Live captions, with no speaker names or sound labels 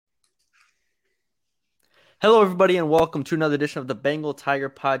Hello, everybody, and welcome to another edition of the Bengal Tiger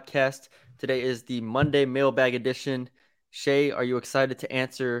Podcast. Today is the Monday Mailbag edition. Shay, are you excited to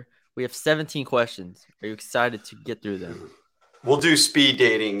answer? We have 17 questions. Are you excited to get through them? We'll do speed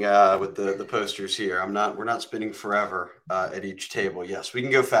dating with the posters here. We're not spinning forever at each table. Yes, we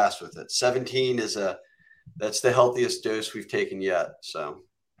can go fast with it. 17 that's the healthiest dose we've taken yet. So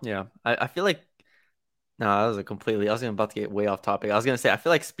Yeah, I feel like no, that was I was about to get way off topic. I was gonna say I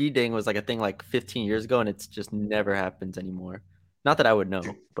feel like speed dating was like a thing like 15 years ago, and it's just never happens anymore. Not that I would know,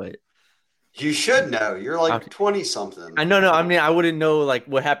 but you should know. You're I, like 20 something. I know. No, I mean I wouldn't know like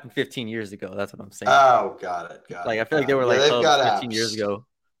what happened 15 years ago. That's what I'm saying. Oh, got it. Like I feel like there were Yeah, like they've hubs got 15 years apps. ago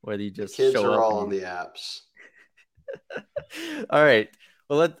where you The just kids show are up all and on the apps. All right.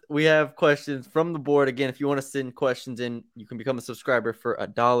 Well, we have questions from the board. Again, if you want to send questions in, you can become a subscriber for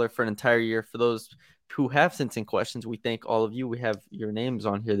 $1 for an entire year. For those who have sent in questions, we thank all of you. We have your names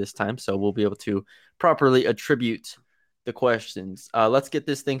on here this time, so we'll be able to properly attribute the questions. Let's get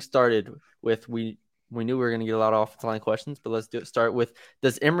this thing started with we knew we were going to get a lot of offensive line questions, but let's start with,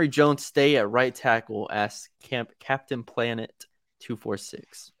 does Emory Jones stay at right tackle? Asks Captain Planet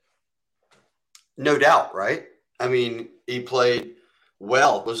 246. No doubt, right? I mean, he played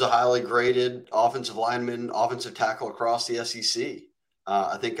well, was a highly graded offensive lineman, offensive tackle across the SEC.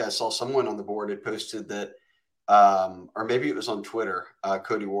 I think I saw someone on the board had posted that, or maybe it was on Twitter.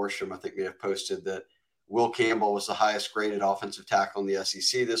 Cody Warstrom, I think, may have posted that Will Campbell was the highest graded offensive tackle in the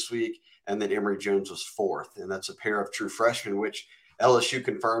SEC this week, and that Emory Jones was fourth. And that's a pair of true freshmen, which LSU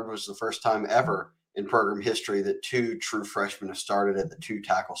confirmed was the first time ever in program history that two true freshmen have started at the two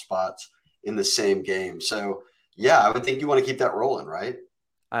tackle spots in the same game. So, yeah, I would think you want to keep that rolling, right?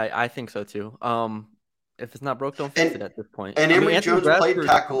 I think so too. If it's not broke, don't fix it And at this point. and I mean, Emory Anthony Jones played Bradford.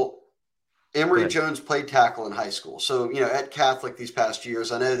 tackle. Go Emory ahead. Jones played tackle in high school. So, at Catholic these past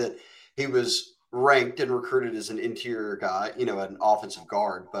years, I know that he was ranked and recruited as an interior guy, an offensive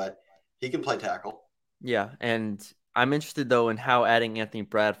guard, but he can play tackle. Yeah, and I'm interested though in how adding Anthony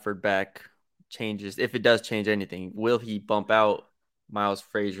Bradford back changes, if it does change anything. Will he bump out Miles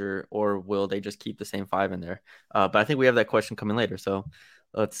Frazier, or will they just keep the same five in there? But I think we have that question coming later, so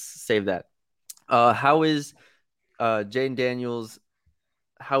let's save that. How is Jaden Daniels?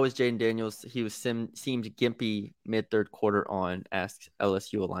 How is Jaden Daniels? He seemed gimpy mid third quarter on. Asks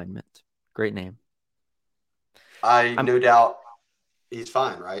LSU alignment. Great name. I I'm no doubt he's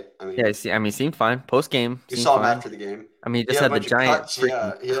fine, right? Yeah. I mean, seemed fine. Post game You seemed saw him fine. after the game. I mean, he He just had a had the bunch of giant cuts.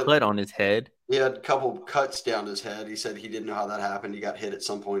 freaking Yeah, cut on his head. he had a couple cuts down his head. He said he didn't know how that happened. He got hit at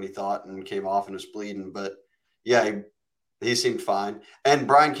some point, he thought, and came off and was bleeding. But yeah, he seemed fine. And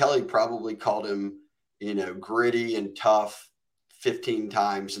Brian Kelly probably called him, gritty and tough 15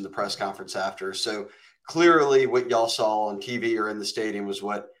 times in the press conference after. So clearly, what y'all saw on TV or in the stadium was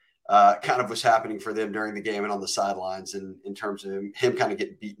what kind of was happening for them during the game and on the sidelines, and in terms of him kind of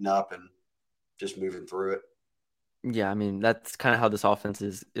getting beaten up and just moving through it. Yeah, I mean, that's kind of how this offense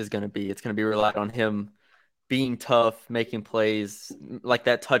is going to be. It's going to be relied on him being tough, making plays, like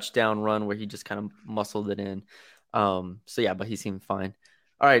that touchdown run where he just kind of muscled it in. So yeah, but he seemed fine.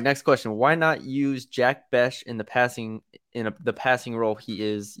 All right, next question. Why not use Jack Bech in the passing role he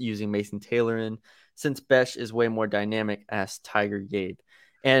is using Mason Taylor in, since Bech is way more dynamic? As Tiger Gabe.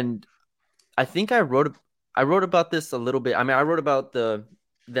 And I think I wrote about this a little bit. I mean, I wrote about them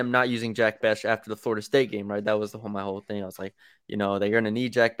not using Jack Bech after the Florida State game, right? That was my whole thing. I was like, they're going to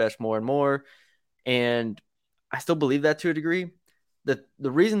need Jack Bech more and more, and I still believe that to a degree. The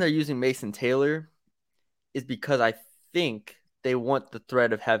reason they're using Mason Taylor is because I think they want the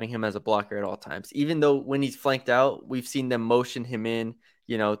threat of having him as a blocker at all times. Even though when he's flanked out, we've seen them motion him in,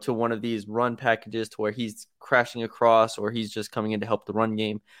 to one of these run packages to where he's crashing across or he's just coming in to help the run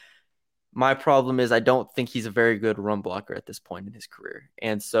game. My problem is I don't think he's a very good run blocker at this point in his career.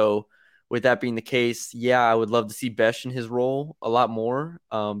 And so with that being the case, yeah, I would love to see Bech in his role a lot more,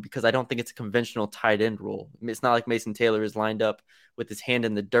 because I don't think it's a conventional tight end role. I mean, it's not like Mason Taylor is lined up with his hand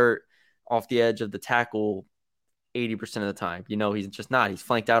in the dirt off the edge of the tackle 80% of the time. He's just not. He's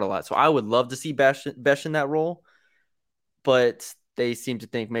flanked out a lot. So I would love to see Bech in that role, but they seem to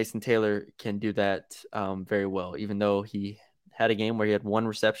think Mason Taylor can do that very well, even though he had a game where he had one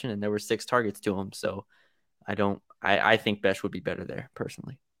reception and there were 6 targets to him. So I think Bech would be better there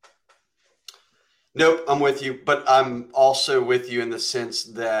personally. Nope, I'm with you, but I'm also with you in the sense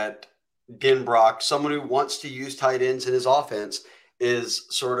that Denbrock, someone who wants to use tight ends in his offense, is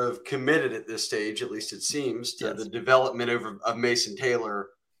sort of committed at this stage, at least it seems, to the Yes. development of Mason Taylor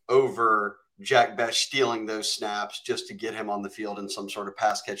over Jack Bech stealing those snaps just to get him on the field in some sort of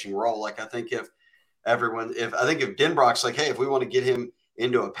pass catching role. Like I think if Denbrock's like, hey, if we want to get him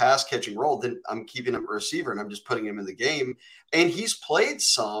into a pass catching role, then I'm keeping him a receiver and I'm just putting him in the game. And he's played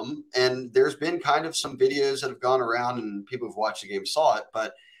some, and there's been kind of some videos that have gone around and people who've watched the game saw it,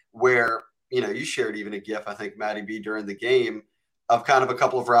 but where, you shared even a GIF, I think, Matty B, during the game of kind of a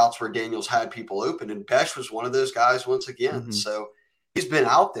couple of routes where Daniels had people open, and Bech was one of those guys once again. So he's been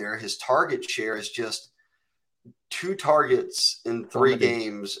out there. His target share is just 2 targets in 3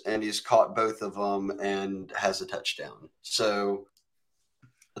 games, and he's caught both of them and has a touchdown. So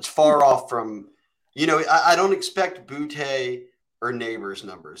it's far off from, I don't expect Butte or Neighbors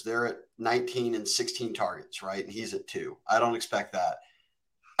numbers. They're at 19 and 16 targets, right? And he's at 2. I don't expect that.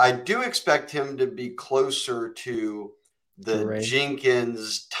 I do expect him to be closer to the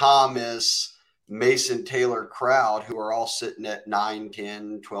Jenkins, Thomas, Mason Taylor crowd, who are all sitting at 9,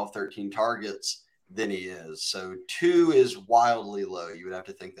 10, 12, 13 targets than he is. So 2 is wildly low. You would have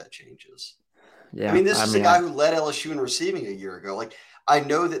to think that changes. Yeah, this is a guy who led LSU in receiving a year ago. Like, I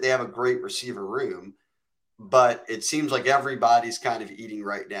know that they have a great receiver room, but it seems like everybody's kind of eating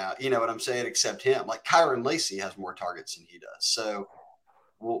right now. You know what I'm saying? Except him. Like, Kyron Lacey has more targets than he does. So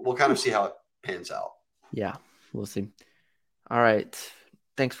we'll kind of see how it pans out. Yeah, we'll see. All right.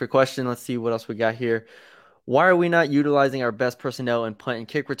 Thanks for your question. Let's see what else we got here. Why are we not utilizing our best personnel in punt and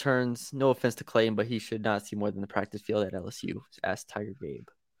kick returns? No offense to Clayton, but he should not see more than the practice field at LSU, asked Tiger Gabe.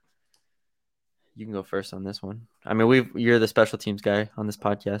 You can go first on this one. I mean, you're the special teams guy on this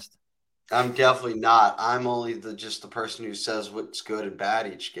podcast. I'm definitely not. I'm only just the person who says what's good and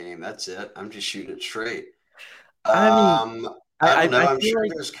bad each game. That's it. I'm just shooting it straight. I don't know. I'm sure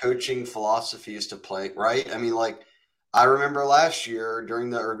there's coaching philosophies to play, right? I mean, like, I remember last year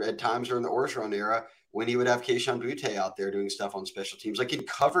at times during the Orgeron era when he would have Keishon Butte out there doing stuff on special teams, like in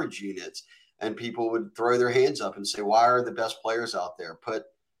coverage units, and people would throw their hands up and say, why are the best players out there? Put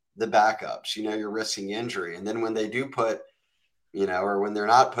the backups, you're risking injury. And then when they do put, or when they're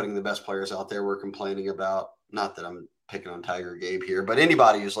not putting the best players out there, we're complaining about, not that I'm picking on Tiger Gabe here, but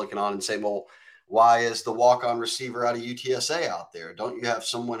anybody who's looking on and saying, well, why is the walk-on receiver out of UTSA out there? Don't you have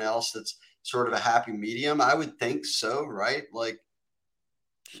someone else that's sort of a happy medium? I would think so, right? Like,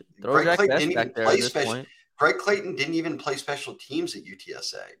 Greg Clayton didn't even play special teams at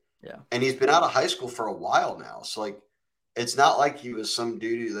UTSA. Yeah. And he's been out of high school for a while now. So, like, it's not like he was some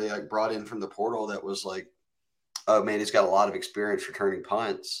dude who they brought in from the portal that was like, oh man, he's got a lot of experience returning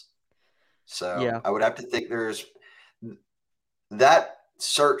punts. So yeah. I would have to think there's that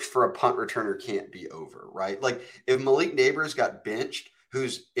search for a punt returner can't be over, right? Like, if Malik Neighbors got benched,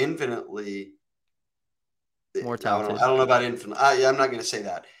 who's infinitely more talented. I don't know about infinite. I'm not going to say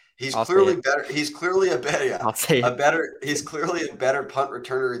that. He's clearly better. He's clearly a better. Yeah, I'll say He's clearly a better punt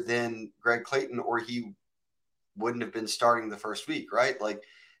returner than Greg Clayton, or he wouldn't have been starting the first week, right? Like,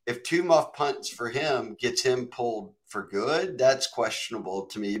 if 2 muff punts for him gets him pulled for good, that's questionable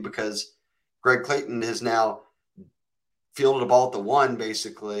to me, because Greg Clayton has now fielded a ball at the 1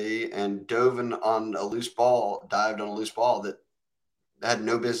 basically and dived on a loose ball that had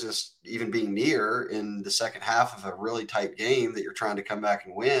no business even being near in the second half of a really tight game that you're trying to come back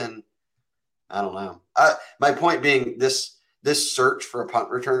and win. I don't know. My point being, this search for a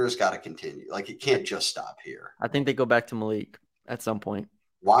punt returner has got to continue. Like, it can't just stop here. I think they go back to Malik at some point.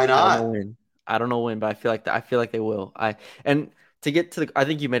 Why not? I don't know when, but I feel like they will. And to get to I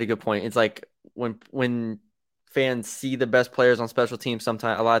think you made a good point. It's like when fans see the best players on special teams, a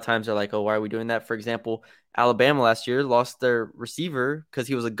lot of times they're like, oh, why are we doing that? For example, Alabama last year lost their receiver because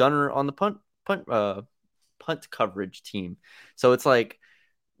he was a gunner on the punt coverage team. So it's like,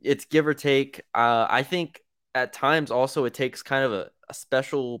 it's give or take. I think at times also it takes kind of a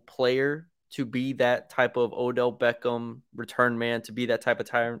special player to be that type of Odell Beckham return man, to be that type of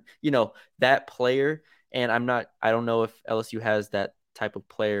tyrant, that player. And I don't know if LSU has that type of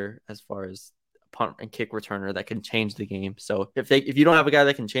player as far as punt and kick returner that can change the game. So if you don't have a guy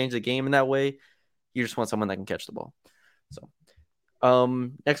that can change the game in that way, you just want someone that can catch the ball. So,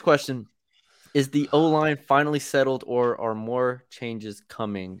 next question. Is the O-line finally settled, or are more changes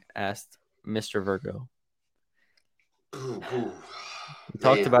coming? Asked Mr. Virgo. We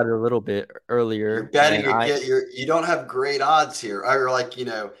talked about it a little bit earlier. You're betting you don't have great odds here. Or like,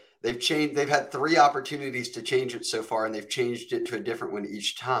 they've had 3 opportunities to change it so far, and they've changed it to a different one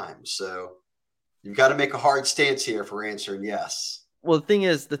each time. So you've got to make a hard stance here for answering yes. Well, the thing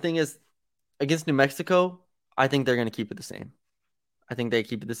is against New Mexico, I think they're going to keep it the same. I think they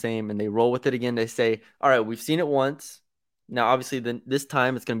keep it the same and they roll with it again. They say, all right, we've seen it once. Now, obviously, this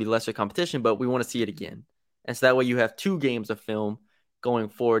time it's going to be lesser competition, but we want to see it again. And so that way you have 2 games of film going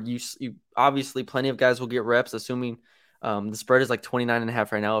forward. You obviously, plenty of guys will get reps, assuming the spread is like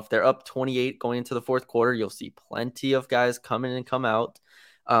 29.5 right now. If they're up 28 going into the fourth quarter, you'll see plenty of guys come in and come out.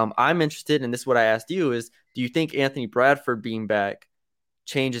 I'm interested, and this is what I asked you: is do you think Anthony Bradford being back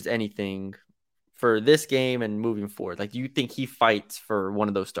changes anything for this game and moving forward? Like, do you think he fights for one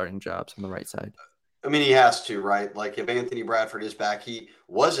of those starting jobs on the right side? I mean, he has to, right? Like if Anthony Bradford is back, he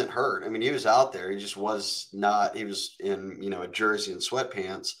wasn't hurt. I mean, he was out there. He just was not. He was in, a jersey and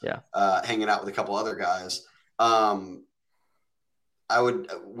sweatpants, Yeah, hanging out with a couple other guys. Um,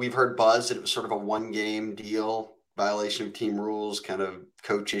 we've heard buzz that it was sort of a 1 game deal, violation of team rules, kind of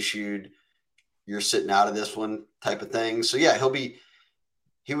coach issued, you're sitting out of this one type of thing. So yeah,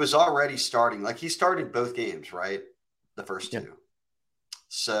 he was already starting. Like he started both games, right? The first yeah, two.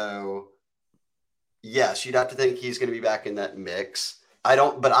 So yes, you'd have to think he's going to be back in that mix. I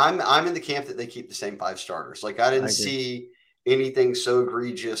don't, but I'm in the camp that they keep the same 5 starters. Like I I didn't agree. see anything so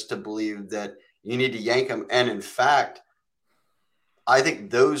egregious to believe that you need to yank them. And in fact, I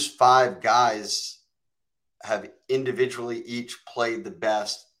think those 5 guys have individually each played the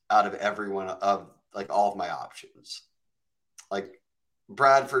best out of everyone of like all of my options. Like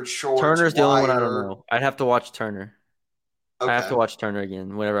Bradford, Shorts, Turner's the only one I don't Wire. know. I'd have to watch Turner. I have to Okay. watch Turner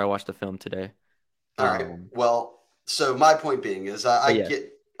again whenever I watch the film today. All right. Um, Well, so my point being is I but yeah,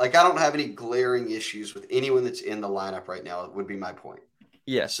 get like I don't have any glaring issues with anyone that's in the lineup right now, would be my point.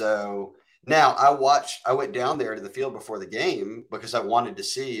 yes. So now I went down there to the field before the game because I wanted to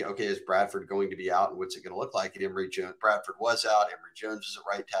see, okay, is Bradford going to be out and what's it going to look like? And Bradford was out. Emory Jones is at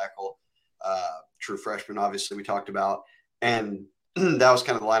right tackle. True freshman, obviously, we talked about. And that was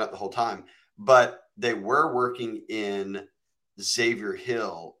kind of the lineup the whole time. But they were working in Xavier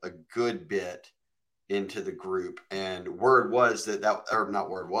Hill a good bit into the group. And word was or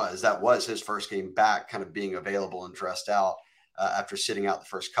not word was, that was his first game back, kind of being available and dressed out after sitting out the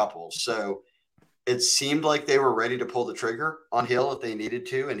first couple. So it seemed like they were ready to pull the trigger on Hill if they needed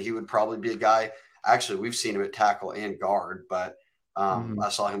to. And he would probably be a guy. Actually, we've seen him at tackle and guard, but Hmm. I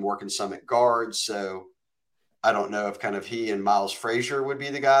saw him working some at guard. So I don't know if kind of he and Miles Frazier would be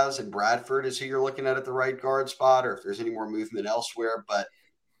the guys, and Bradford is who you're looking at the right guard spot, or if there's any more movement elsewhere. But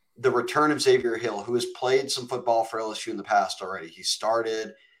the return of Xavier Hill, who has played some football for LSU in the past already. He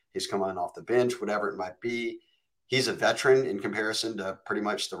started, he's come on off the bench, whatever it might be. He's a veteran in comparison to pretty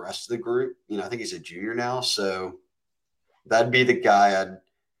much the rest of the group. I think he's a junior now. So that'd be the guy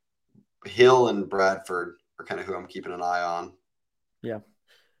Hill and Bradford are kind of who I'm keeping an eye on. Yeah.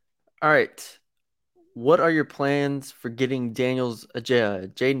 All right. What are your plans for getting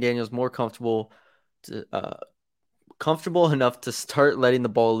Jaden Daniels more comfortable enough to start letting the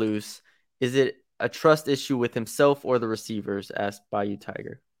ball loose? Is it a trust issue with himself or the receivers? Asked by you,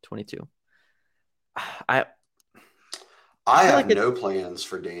 Tiger 22. I I I feel have like it. no plans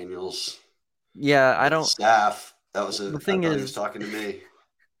for Daniels Yeah, I with the don't. staff. The I thing thought he was is, talking to me.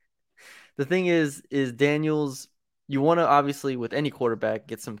 is Daniels. You want to obviously with any quarterback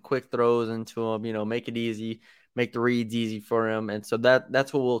get some quick throws into him. Make it easy, make the reads easy for him, and so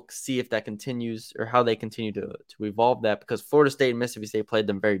that's what we'll see if that continues or how they continue to evolve that because Florida State and Mississippi State played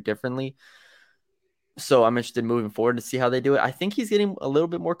them very differently. So I'm interested in moving forward to see how they do it. I think he's getting a little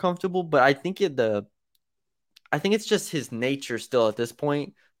bit more comfortable, but I think it's just his nature still at this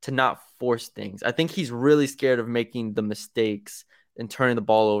point to not force things. I think he's really scared of making the mistakes and turning the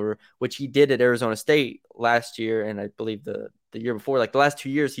ball over, which he did at Arizona State last year, and I believe the year before. Like the last 2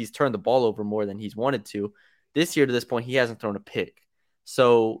 years, he's turned the ball over more than he's wanted to. This year, to this point, he hasn't thrown a pick.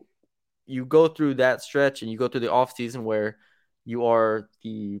 So you go through that stretch and you go through the offseason where you are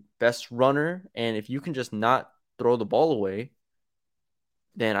the best runner, and if you can just not throw the ball away,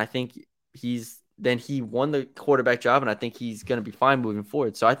 then I think he won the quarterback job, and I think he's going to be fine moving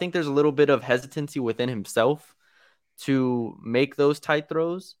forward. So I think there's a little bit of hesitancy within himself to make those tight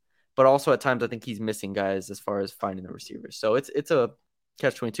throws, but also at times I think he's missing guys as far as finding the receivers. So it's a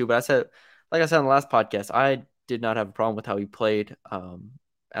catch 22. But like I said on the last podcast, I did not have a problem with how he played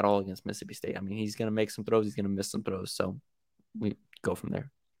at all against Mississippi State. I mean, he's going to make some throws, he's going to miss some throws. So we go from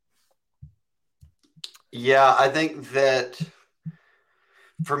there. Yeah, I think that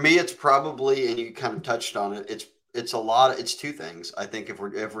for me, it's probably, and you kind of touched on it. It's 2 things. I think if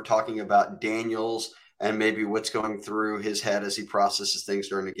we're talking about Daniels and maybe what's going through his head as he processes things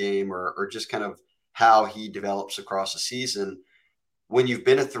during the game, or just kind of how he develops across the season. When you've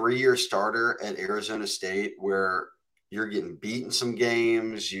been a 3-year starter at Arizona State, where you're getting beaten some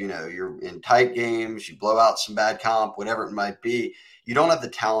games, you're in tight games, you blow out some bad comp, whatever it might be. You don't have the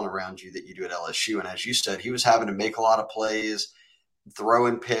talent around you that you do at LSU. And as you said, he was having to make a lot of plays,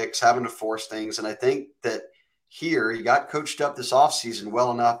 throwing picks, having to force things. And I think that here he got coached up this offseason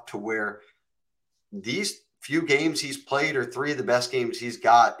well enough to where these few games he's played are 3 of the best games he's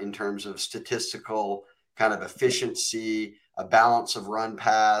got in terms of statistical kind of efficiency, a balance of run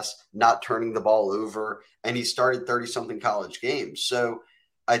pass, not turning the ball over, and he started 30-something college games. So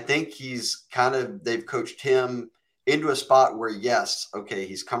I think they've coached him into a spot where, yes, okay,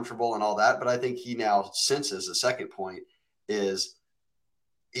 he's comfortable and all that, but I think he now senses the second point is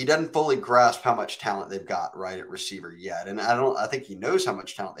he doesn't fully grasp how much talent they've got right at receiver yet. And I think he knows how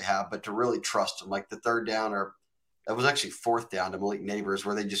much talent they have, but to really trust him, like the third down or that was actually fourth down to Malik Neighbors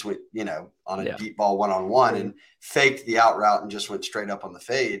where they just went, on a deep ball one-on-one and faked the out route and just went straight up on the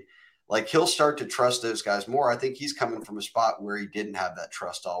fade. Like he'll start to trust those guys more. I think he's coming from a spot where he didn't have that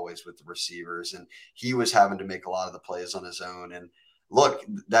trust always with the receivers, and he was having to make a lot of the plays on his own. And look,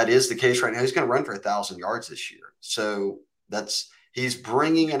 that is the case right now. He's going to run for 1,000 yards this year. So he's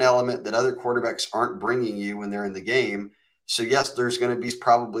bringing an element that other quarterbacks aren't bringing you when they're in the game. So yes, there's going to be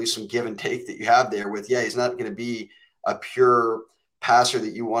probably some give and take that you have there with, he's not going to be a pure passer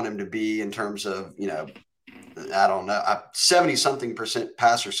that you want him to be in terms of, I don't know, 70-something%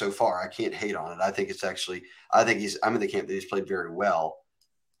 passer so far. I can't hate on it. I'm in the camp that he's played very well.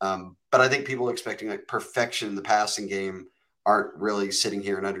 But I think people expecting like perfection in the passing game aren't really sitting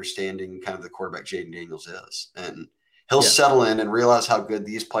here and understanding kind of the quarterback Jaden Daniels is. And he'll settle in and realize how good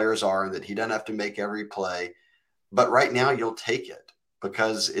these players are and that he doesn't have to make every play. But right now you'll take it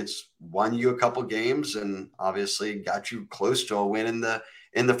because it's won you a couple games and obviously got you close to a win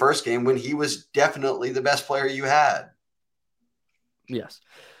in the first game when he was definitely the best player you had. Yes.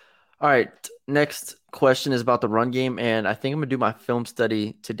 All right. Next question is about the run game, and I think I'm gonna do my film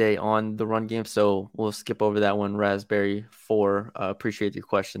study today on the run game, so we'll skip over that one. Raspberry 4. Appreciate your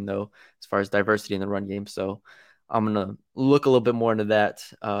question though, as far as diversity in the run game. So I'm gonna look a little bit more into that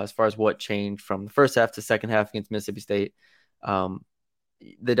as far as what changed from the first half to second half against Mississippi State.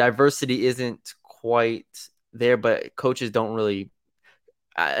 The diversity isn't quite there, but coaches don't really.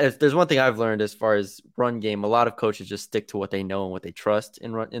 If there's one thing I've learned as far as run game, a lot of coaches just stick to what they know and what they trust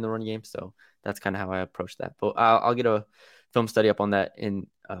in the run game. So that's kind of how I approach that. But I'll get a film study up on that in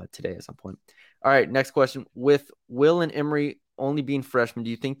today at some point. All right, next question. With Will and Emery only being freshmen, do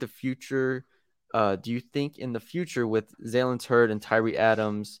you think in the future with Zaylen Hurd and Tyree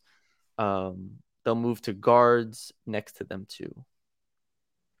Adams, they'll move to guards next to them too?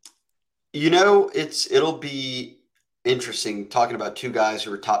 It'll be interesting talking about two guys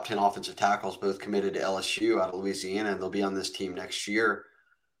who are top 10 offensive tackles, both committed to LSU out of Louisiana, and they'll be on this team next year.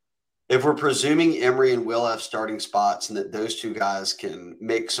 If we're presuming Emory and Will have starting spots and that those two guys can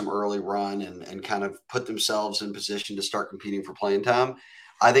make some early run and kind of put themselves in position to start competing for playing time,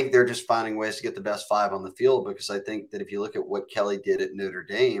 I think they're just finding ways to get the best five on the field, because I think that if you look at what Kelly did at Notre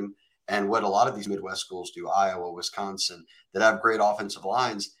Dame and what a lot of these Midwest schools do, Iowa, Wisconsin, that have great offensive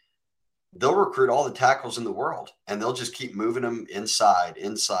lines, they'll recruit all the tackles in the world and they'll just keep moving them inside,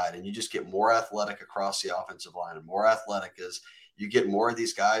 and you just get more athletic across the offensive line, and more athletic as you get more of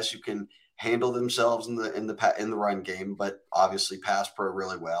these guys who can handle themselves in the run game, but obviously pass pro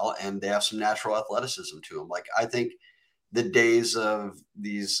really well, and they have some natural athleticism to them. Like I think the days of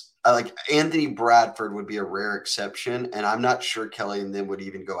these, like Anthony Bradford would be a rare exception, and I'm not sure Kelly and them would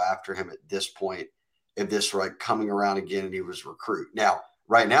even go after him at this point if this were like coming around again and he was recruit. Now,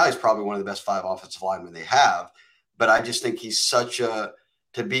 right now, he's probably one of the best five offensive linemen they have, but I just think he's to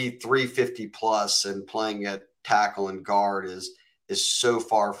be 350 plus and playing at tackle and guard is so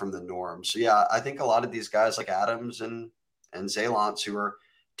far from the norm. So yeah, I think a lot of these guys like Adams and Zalance, who are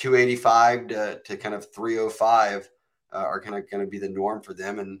 285 to kind of 305, are kind of going to be the norm for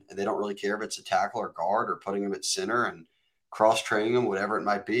them, and they don't really care if it's a tackle or guard or putting them at center and cross training them, whatever it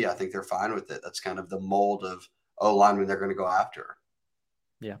might be. I think they're fine with it. That's kind of the mold of linemen they're going to go after.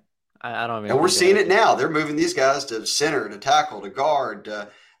 Yeah, I don't. And we're seeing it now. They're moving these guys to center, to tackle, to guard.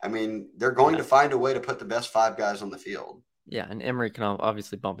 They're going to find a way to put the best five guys on the field. Yeah, and Emory can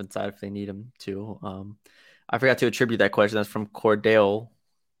obviously bump inside if they need him to. I forgot to attribute that question. That's from Cordell,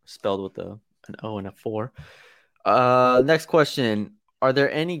 spelled with an O and a 4. Next question. Are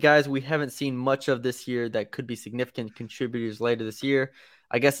there any guys we haven't seen much of this year that could be significant contributors later this year?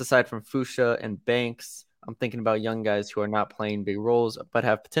 I guess aside from Fuchsia and Banks, I'm thinking about young guys who are not playing big roles but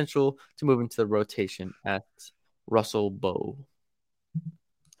have potential to move into the rotation at Russell Bowe.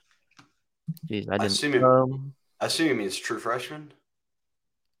 Jeez, I assume he means true freshman.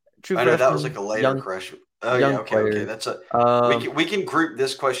 True I freshman. know that was like a later freshman. Oh yeah, okay. That's we can group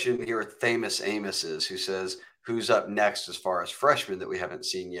this question here with famous Amos's, who says who's up next as far as freshmen that we haven't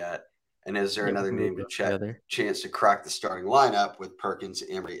seen yet, and is there another name to chance to crack the starting lineup with Perkins,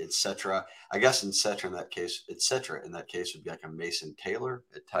 Emory, etc. I guess etc. in that case would be like a Mason Taylor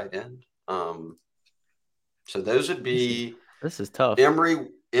at tight end. So those would be this is tough.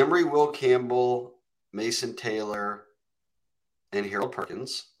 Emory, Will Campbell, Mason Taylor, and Harold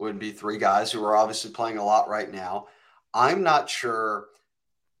Perkins would be three guys who are obviously playing a lot right now. I'm not sure.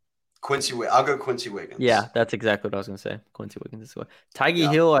 I'll go Quincy Yeah, Wiggins. that's exactly what I was gonna say. Quincy Wiggins is what. Tyge Yeah.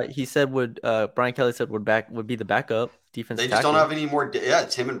 Hill, he said Brian Kelly said would be the backup They defensive just don't tackle. have any more. Yeah,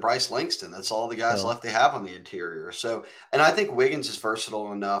 it's him and Bryce Langston. That's all the guys So left they have on the interior. So, and I think Wiggins is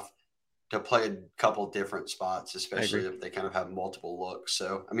versatile enough to play a couple different spots, I especially agree. if they kind of have multiple looks.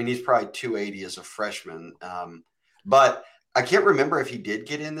 So, I mean, he's probably 280 as a freshman. But I can't remember if he did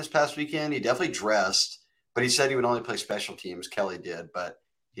get in this past weekend. He definitely dressed, but he said he would only play special teams. Kelly did, but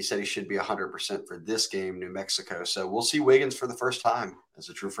he said he should be 100% for this game, New Mexico. So we'll see Wiggins for the first time as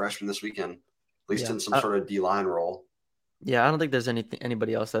a true freshman this weekend, at least Yeah. in some sort of D line role. Yeah, I don't think there's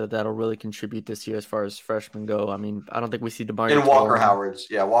anybody else that'll really contribute this year as far as freshmen go. I mean, I don't think we see And Demarcus Walker Ware. Howard's,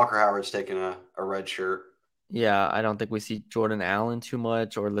 yeah, Walker Howard's taking a red shirt. Yeah, I don't think we see Jordan Allen too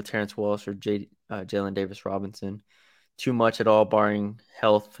much, or LaTerrence Walsh, or Jalen Davis Robinson too much at all, barring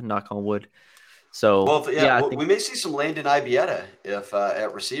health. Knock on wood. So Well, yeah, yeah, I we think may see some Landon Ibieta if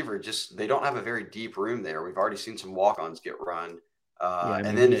at receiver. Just they don't have a very deep room there. We've already seen some walk-ons get run, yeah, I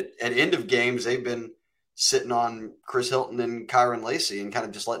and mean then he at end of games they've been sitting on Chris Hilton and Kyron Lacey and kind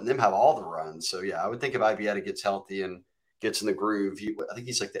of just letting them have all the runs. So yeah, I would think if Ibieta gets healthy and gets in the groove, I think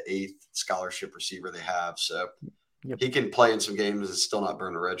he's like the 8th scholarship receiver they have. So yep, he can play in some games and still not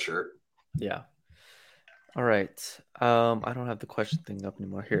burn a red shirt. yeah. All right. I don't have the question thing up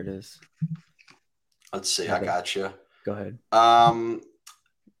anymore. Here it is. Let's see. I I have it. got you. Go ahead. Um,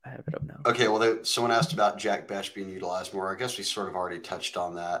 I have it up now. Okay, well, someone asked about Jack Bech being utilized more. I guess we sort of already touched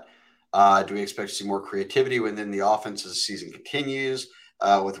on that. Do we expect to see more creativity within the offense as the season continues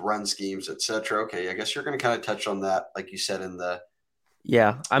with run schemes, etc.? Okay, I guess you're going to kind of touch on that, like you said in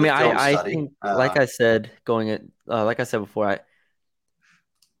Yeah, I the mean, film I study. think, like I said, like I said before,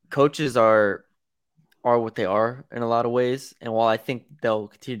 coaches are what they are in a lot of ways, and while I think they'll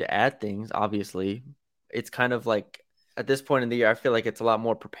continue to add things, obviously, it's kind of like at this point in the year, I feel like it's a lot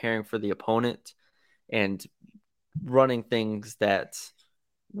more preparing for the opponent and running things that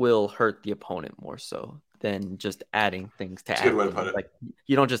will hurt the opponent more so than just adding things to It's a good add way to put things. it. Like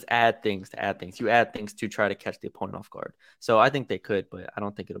you don't just add things to add things. You add things to try to catch the opponent off guard. So I think they could, but I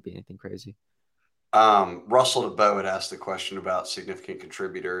don't think it'll be anything crazy. Russell DeBoe had asked the question about significant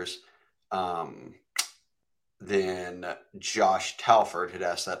contributors. Um, then Josh Talford had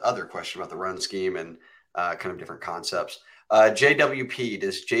asked that other question about the run scheme and kind of different concepts. JWP,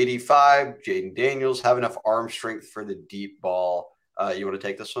 does JD5, Jaden Daniels have enough arm strength for the deep ball? You want to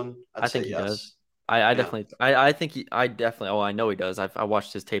take this one? I'd I say think he does. yes. I Yeah. definitely, I think I definitely, oh, I know he does. I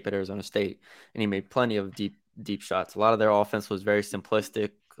watched his tape at Arizona State and he made plenty of deep shots. A lot of their offense was very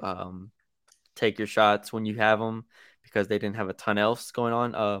simplistic. Take your shots when you have them because they didn't have a ton else going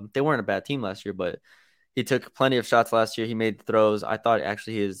on. They weren't a bad team last year, but he took plenty of shots last year. He made throws. I thought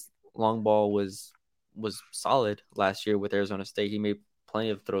actually his long ball was solid last year with Arizona State. He made plenty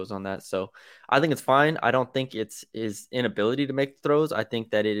of throws on that. So I think it's fine. I don't think it's his inability to make throws. I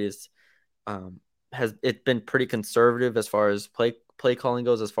think that it is has it's been pretty conservative as far as play calling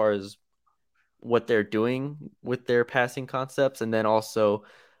goes, as far as what they're doing with their passing concepts, and then also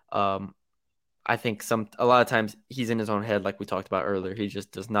um, I think a lot of times he's in his own head, like we talked about earlier. He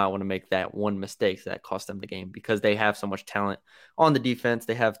just does not want to make that one mistake that cost them the game because they have so much talent on the defense.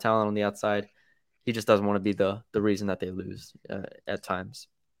 They have talent on the outside. He just doesn't want to be the reason that they lose at times.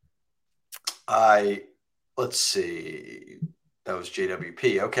 I let's see. That was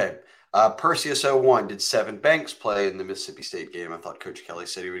JWP. Okay. Perseus 01, did Seven Banks play in the Mississippi State game? I thought Coach Kelly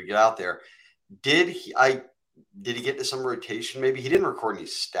said he would get out there. Did he get to some rotation? Maybe he didn't record any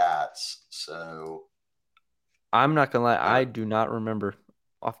stats. So I'm not gonna lie, I I don't, do not remember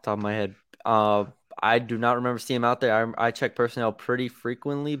off the top of my head. I do not remember seeing him out there. I check personnel pretty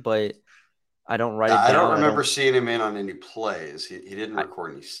frequently, but I don't write it I don't down. remember seeing him in on any plays. He didn't I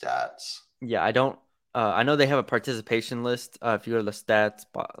record any stats. Yeah, I don't. I know they have a participation list. If you go to the stats,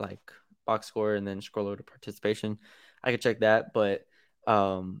 like box score, and then scroll over to participation, I could check that. But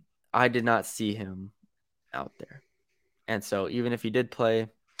I did not see him out there, and so even if he did play,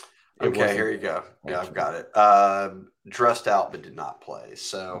 it Okay, wasn't here you go. Yeah, I've actually. got it. Dressed out but did not play.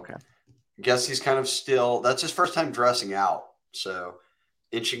 So Okay. guess he's kind of still. That's his first time dressing out. So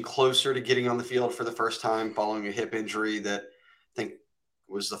inching closer to getting on the field for the first time following a hip injury that I think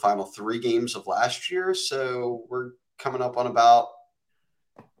was the final 3 games of last year. So we're coming up on about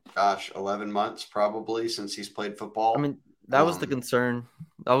 11 months probably since he's played I football. mean, that was the Um, concern.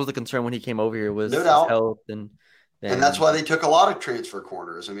 That was the concern when he came over here no was his doubt. health, and And that's then why they took a lot of transfer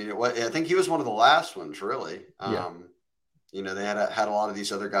corners. I mean, I think he was one of the last ones, really. yeah, They had a lot of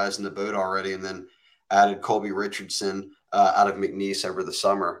these other guys in the boat already, and then added Colby Richardson. out of McNeese over the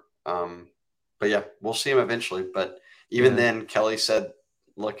summer. But yeah, we'll see him eventually. But even Yeah. then, Kelly said,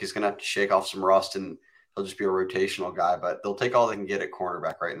 look, he's going to have to shake off some rust and he'll just be a rotational guy. But they'll take all they can get at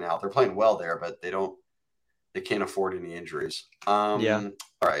cornerback right now. They're playing well there, but they can't afford any injuries. Yeah.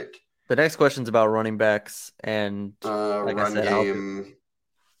 All right. The next question's about running backs, and like I Run said, game.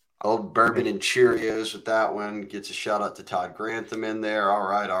 Old bourbon and Cheerios with that one. Gets a shout out to Todd Grantham in there. All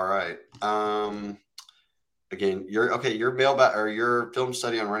right, all right. Again, your mailbag or your film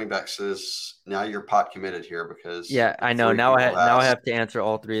study on running backs says now you're pot committed here because yeah, I know. three people have Now I asked. have to answer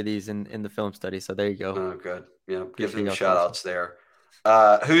all three of these in the film study. So there you go. Oh, good. Yeah, give Appreciate them y'all shout asking. outs there.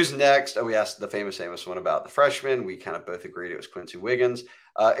 Who's next? Oh, we asked the famous Amos one about the freshman. We kind of both agreed it was Quincy Wiggins.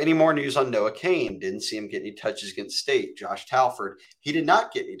 Any more news on Noah Kane? Didn't see him get any touches against State. Josh Talford, he did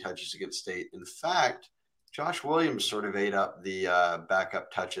not get any touches against State. In fact, Josh Williams sort of ate up the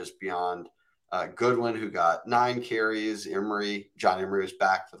backup touches beyond Goodwin, who got 9 carries. John Emery was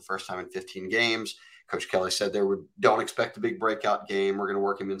back for the first time in 15 games. Coach Kelly said don't expect a big breakout game. We're going to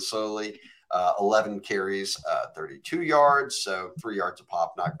work him in slowly. 11 carries, 32 yards, so 3 yards a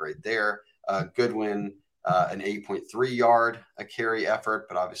pop, not great there. Goodwin, an 8.3 yard a carry effort,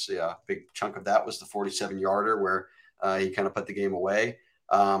 but obviously a big chunk of that was the 47-yarder where he kind of put the game away.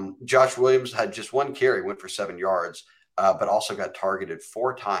 Josh Williams had just 1 carry, went for 7 yards, but also got targeted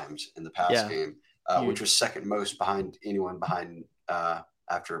 4 times in the pass Yeah, game, which huge was second most behind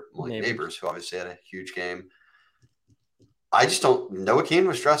after Malik neighbors. Neighbors, who obviously had a huge game. I just don't. Noah Kane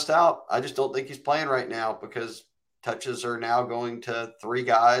was stressed out. I just don't think he's playing right now because touches are now going to 3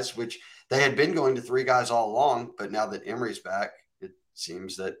 guys, which they had been going to 3 guys all along. But now that Emery's back, it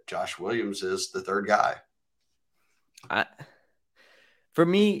seems that Josh Williams is the 3rd guy. I, for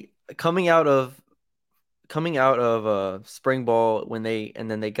me, coming out of spring ball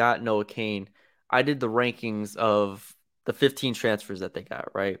then they got Noah Kane, I did the rankings of the 15 transfers that they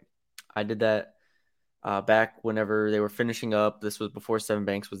got, right? I did that back whenever they were finishing up. This was before Seven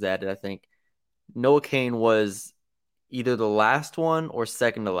Banks was added, I think. Noah Kane was either the last one or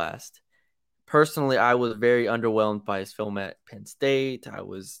second to last. Personally, I was very underwhelmed by his film at Penn State.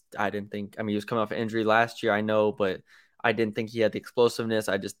 I didn't think, I mean, he was coming off an injury last year, I know, but I didn't think he had the explosiveness.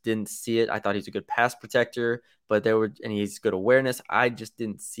 I just didn't see it. I thought he's a good pass protector, and he's good awareness. I just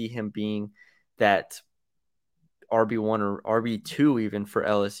didn't see him being that RB1 or RB2 even for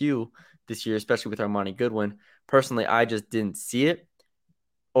LSU this year, especially with Armani Goodwin. Personally, I just didn't see it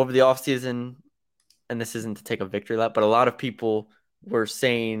over the offseason. And this isn't to take a victory lap, but a lot of people were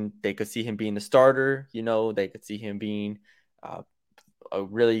saying they could see him being the starter. They could see him being a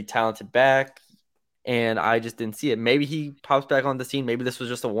really talented back. And I just didn't see it. Maybe he pops back on the scene. Maybe this was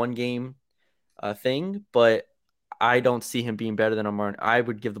just a one game thing, but I don't see him being better than Armani. I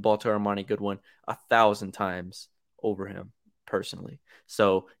would give the ball to Armani Goodwin 1,000 times over him personally.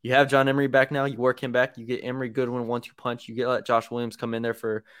 So you have John Emery back now. You work him back. You get Emery Goodwin 1-2 punch. You let Josh Williams come in there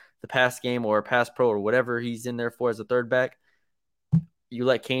for the pass game or pass pro or whatever he's in there for as a 3rd back. You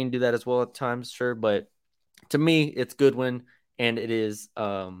let Kane do that as well at times, sure. But to me, it's Goodwin and it is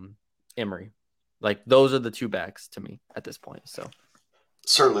Emery. Like those are the 2 backs to me at this point. So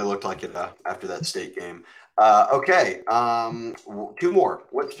Certainly looked like it after that State game. Okay, 2 more.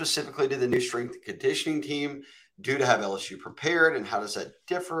 What specifically did the new strength and conditioning team do to have LSU prepared, and how does that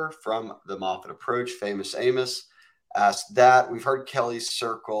differ from the Moffitt approach? Famous Amos asked that. We've heard Kelly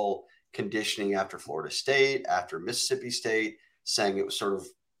circle conditioning after Florida State, after Mississippi State, saying it was sort of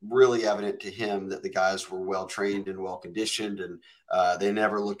really evident to him that the guys were well trained and well conditioned, and they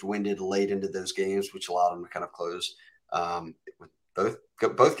never looked winded late into those games, which allowed them to kind of close with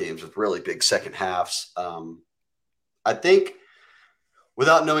both games with really big second halves. I think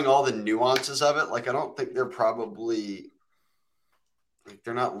without knowing all the nuances of it, I don't think they're probably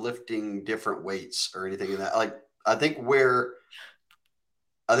they're not lifting different weights or anything in that. I think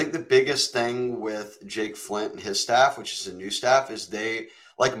the biggest thing with Jake Flint and his staff, which is a new staff, is they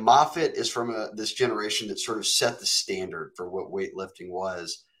Moffitt is from this generation that sort of set the standard for what weightlifting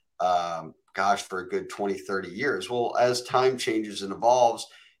was. For a good 20, 30 years. Well, as time changes and evolves,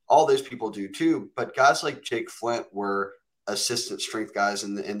 all those people do too. But guys like Jake Flint were assistant strength guys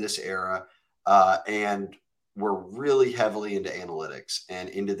in this era, and were really heavily into analytics and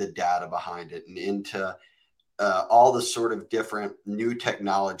into the data behind it and into all the sort of different new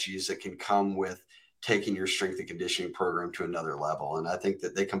technologies that can come with taking your strength and conditioning program to another level. And I think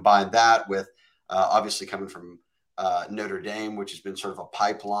that they combine that with obviously coming from Notre Dame, which has been sort of a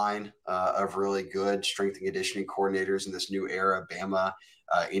pipeline of really good strength and conditioning coordinators in this new era. Bama,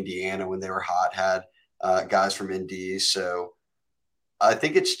 Indiana, when they were hot, had guys from ND. So I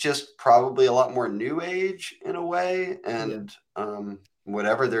think it's just probably a lot more new age in a way, Yeah. and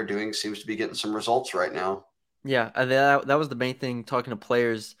whatever they're doing seems to be getting some results right now. Yeah, and that was the main thing talking to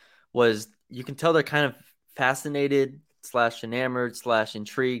players was you can tell they're kind of fascinated slash enamored slash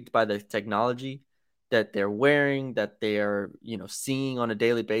intrigued by the technology that they're wearing, that they are, seeing on a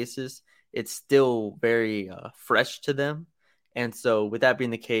daily basis. It's still very fresh to them. And so with that being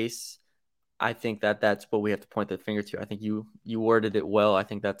the case, I think that that's what we have to point the finger to. I think you worded it well. I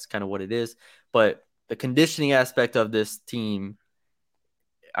think that's kind of what it is. But the conditioning aspect of this team,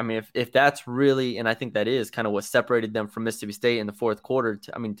 I mean, if that's really, and I think that is kind of what separated them from Mississippi State in the fourth quarter.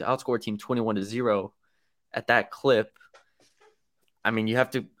 To outscore a team 21-0 at that clip. I mean, you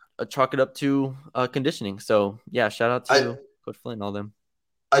have to chalk it up to conditioning. So yeah, shout out I to Coach Flynn and all them.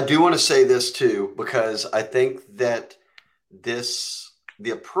 I do want to say this too, because I think that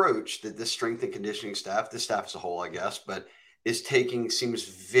the approach that this strength and conditioning staff, this staff as a whole, I guess, but is taking seems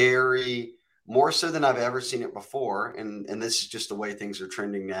very more so than I've ever seen it before. And this is just the way things are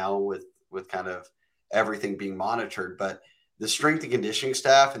trending now with kind of everything being monitored. But the strength and conditioning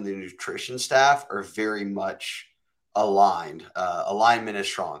staff and the nutrition staff are very much aligned. Alignment is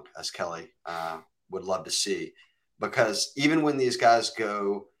strong, as Kelly would love to see, because even when these guys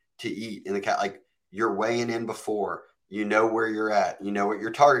go to eat in the cat, like you're weighing in before, you know where you're at, you know what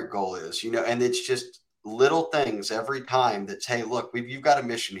your target goal is, and it's just little things every time that's, hey, look, you've got a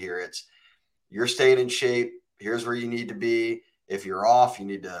mission here. It's you're staying in shape. Here's where you need to be. If you're off, you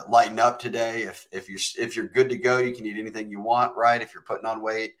need to lighten up today. If you're good to go, you can eat anything you want, right? If you're putting on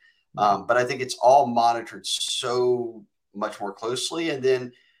weight, Yeah. but I think it's all monitored so much more closely, and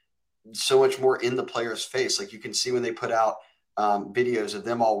then so much more in the player's face. Like you can see when they put out videos of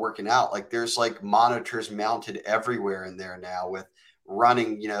them all working out, like there's like monitors mounted everywhere in there now with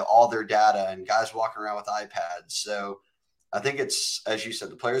running, all their data and guys walking around with iPads. So I think it's, as you said,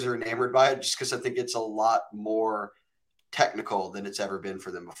 the players are enamored by it just because I think it's a lot more technical than it's ever been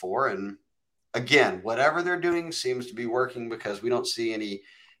for them before. And again, whatever they're doing seems to be working because we don't see any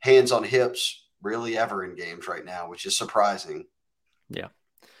hands on hips really ever in games right now, which is surprising. Yeah.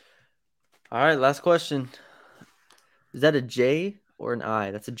 All right, last question. Is that a J or an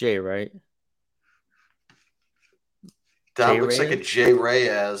I? That's a J, right? J That looks like a Reyes? J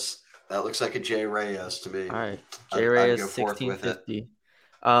Reyes. That looks like a J Reyes to me. All right. J I'd Reyes go forth with it.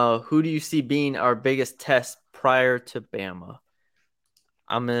 1650. Who do you see being our biggest test prior to Bama?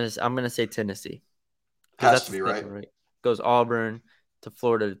 I'm gonna say Tennessee because Has that's to the be schedule, right. right? Goes Auburn to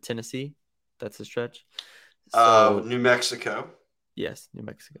Florida to Tennessee. That's the stretch. So New Mexico, yes, New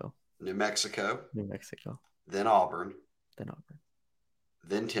Mexico, New Mexico, New Mexico, then Auburn, then Auburn.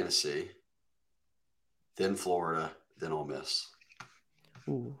 then Tennessee, then Florida, then Ole Miss.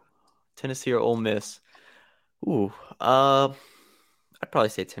 Ooh, Tennessee or Ole Miss? Ooh, uh, I'd probably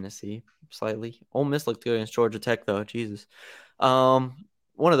say Tennessee slightly. Ole Miss looked good against Georgia Tech though. Jesus.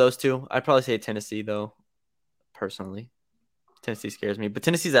 One of those two. I'd probably say Tennessee though. Personally, Tennessee scares me, but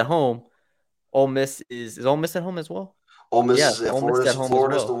Tennessee's at home. Ole Miss is Ole Miss at home as well. Ole Miss Yeah, is Ole Miss is Florida's at home as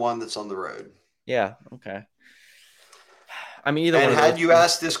Florida's the well. one that's on the road. Yeah. Okay. I mean, either one And of those had you two.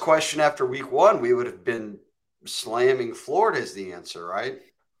 asked this question after week one, we would have been slamming Florida as the answer, right?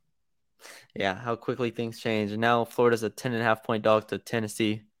 Yeah, how quickly things change, and now Florida's a 10.5 point dog to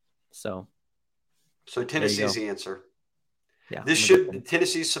Tennessee. So So there you Tennessee's go. the answer. Yeah, This I'm gonna go should Tennessee.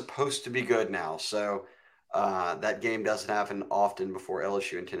 Tennessee's supposed to be good now. So that game doesn't happen often before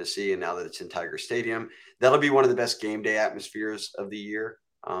LSU and Tennessee, and now that it's in Tiger Stadium, that'll be one of the best game day atmospheres of the year.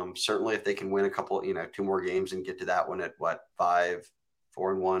 Certainly, if they can win a couple, two more games and get to that one at what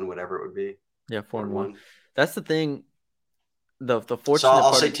 5-4-1, whatever it would be, Yeah, four four and and one. one. That's the thing. The So fortunate I'll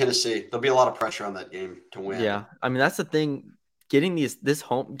part. say Tennessee. There'll be a lot of pressure on that game to win. Yeah, I mean that's the thing. Getting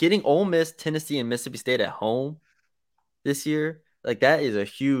Ole Miss, Tennessee, and Mississippi State at home this year, like that is a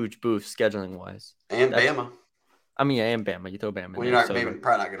huge boost scheduling wise. And That's, Bama. I mean, yeah, and Bama, you throw Bama in Well, you're there, not so maybe like,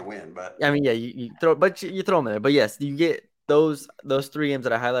 probably not going to win, but I mean, yeah, you throw, but you throw them in there. But yes, you get those three games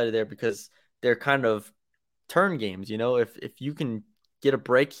that I highlighted there because they're kind of turn games. If you can get a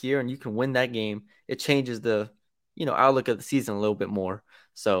break here and you can win that game, it changes the outlook of the season a little bit more.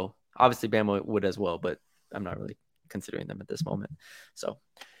 So obviously Bama would as well, but I'm not really considering them at this moment. So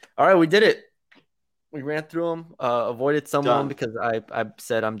all right, we did it. We ran through them, avoided some of them done. because I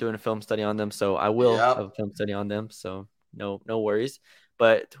said I'm doing a film study on them, so I will have a Yep. film study on them. So no worries.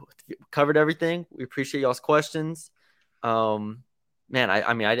 But covered everything. We appreciate y'all's questions. Um, man,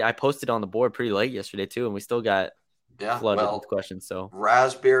 I posted on the board pretty late yesterday too, and we still got Yeah. flooded with Well, questions. So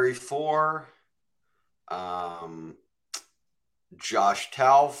Raspberry 4, um, Josh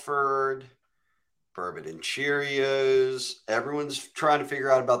Talford, Bourbon and Cheerios. Everyone's trying to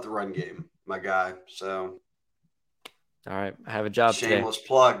figure out about the run game, my guy. So All right. I have a job today. shameless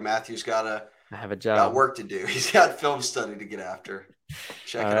plug. Matthew's got I have a job. work to do. He's got film study to get after.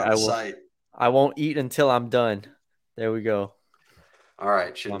 Check All it right. on the site. I won't eat until I'm done. There we go. All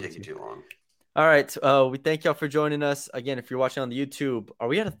right. Shouldn't take you too long. All right. We thank y'all for joining us. Again, if you're watching on the YouTube, are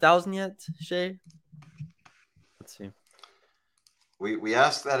we at 1,000 yet, Shay? Let's see. We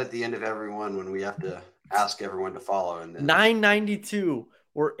ask that at the end of everyone when we have to ask everyone to follow. And then 992.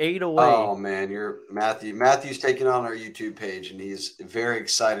 We're 8 away. Oh man, you're Matthew. Matthew's taking on our YouTube page, and he's very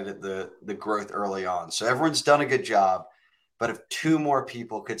excited at the growth early on. So everyone's done a good job. But if 2 more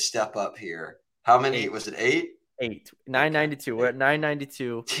people could step up here, how many? Was it 8? 8. 992. We're at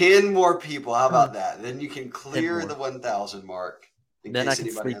 992. 10 more people. How about that? Then you can clear the 1,000 mark. Then I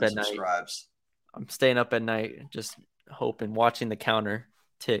can sleep at night. I'm staying up at night, just hoping, watching the counter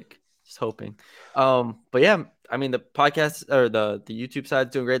tick, just hoping. But yeah, I mean, the podcast or the YouTube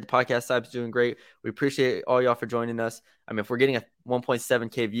side's doing great. The podcast side's doing great. We appreciate all y'all for joining us. I mean, if we're getting a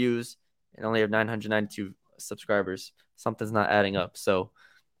 1.7K views and only have 992 subscribers, something's not adding up. So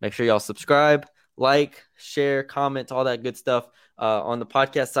make sure y'all subscribe, like, share, comment, all that good stuff. On the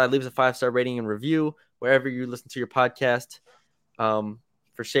podcast side, leave us a 5-star rating and review wherever you listen to your podcast.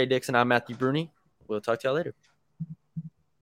 For Shay Dixon, I'm Matthew Bruni. We'll talk to y'all later.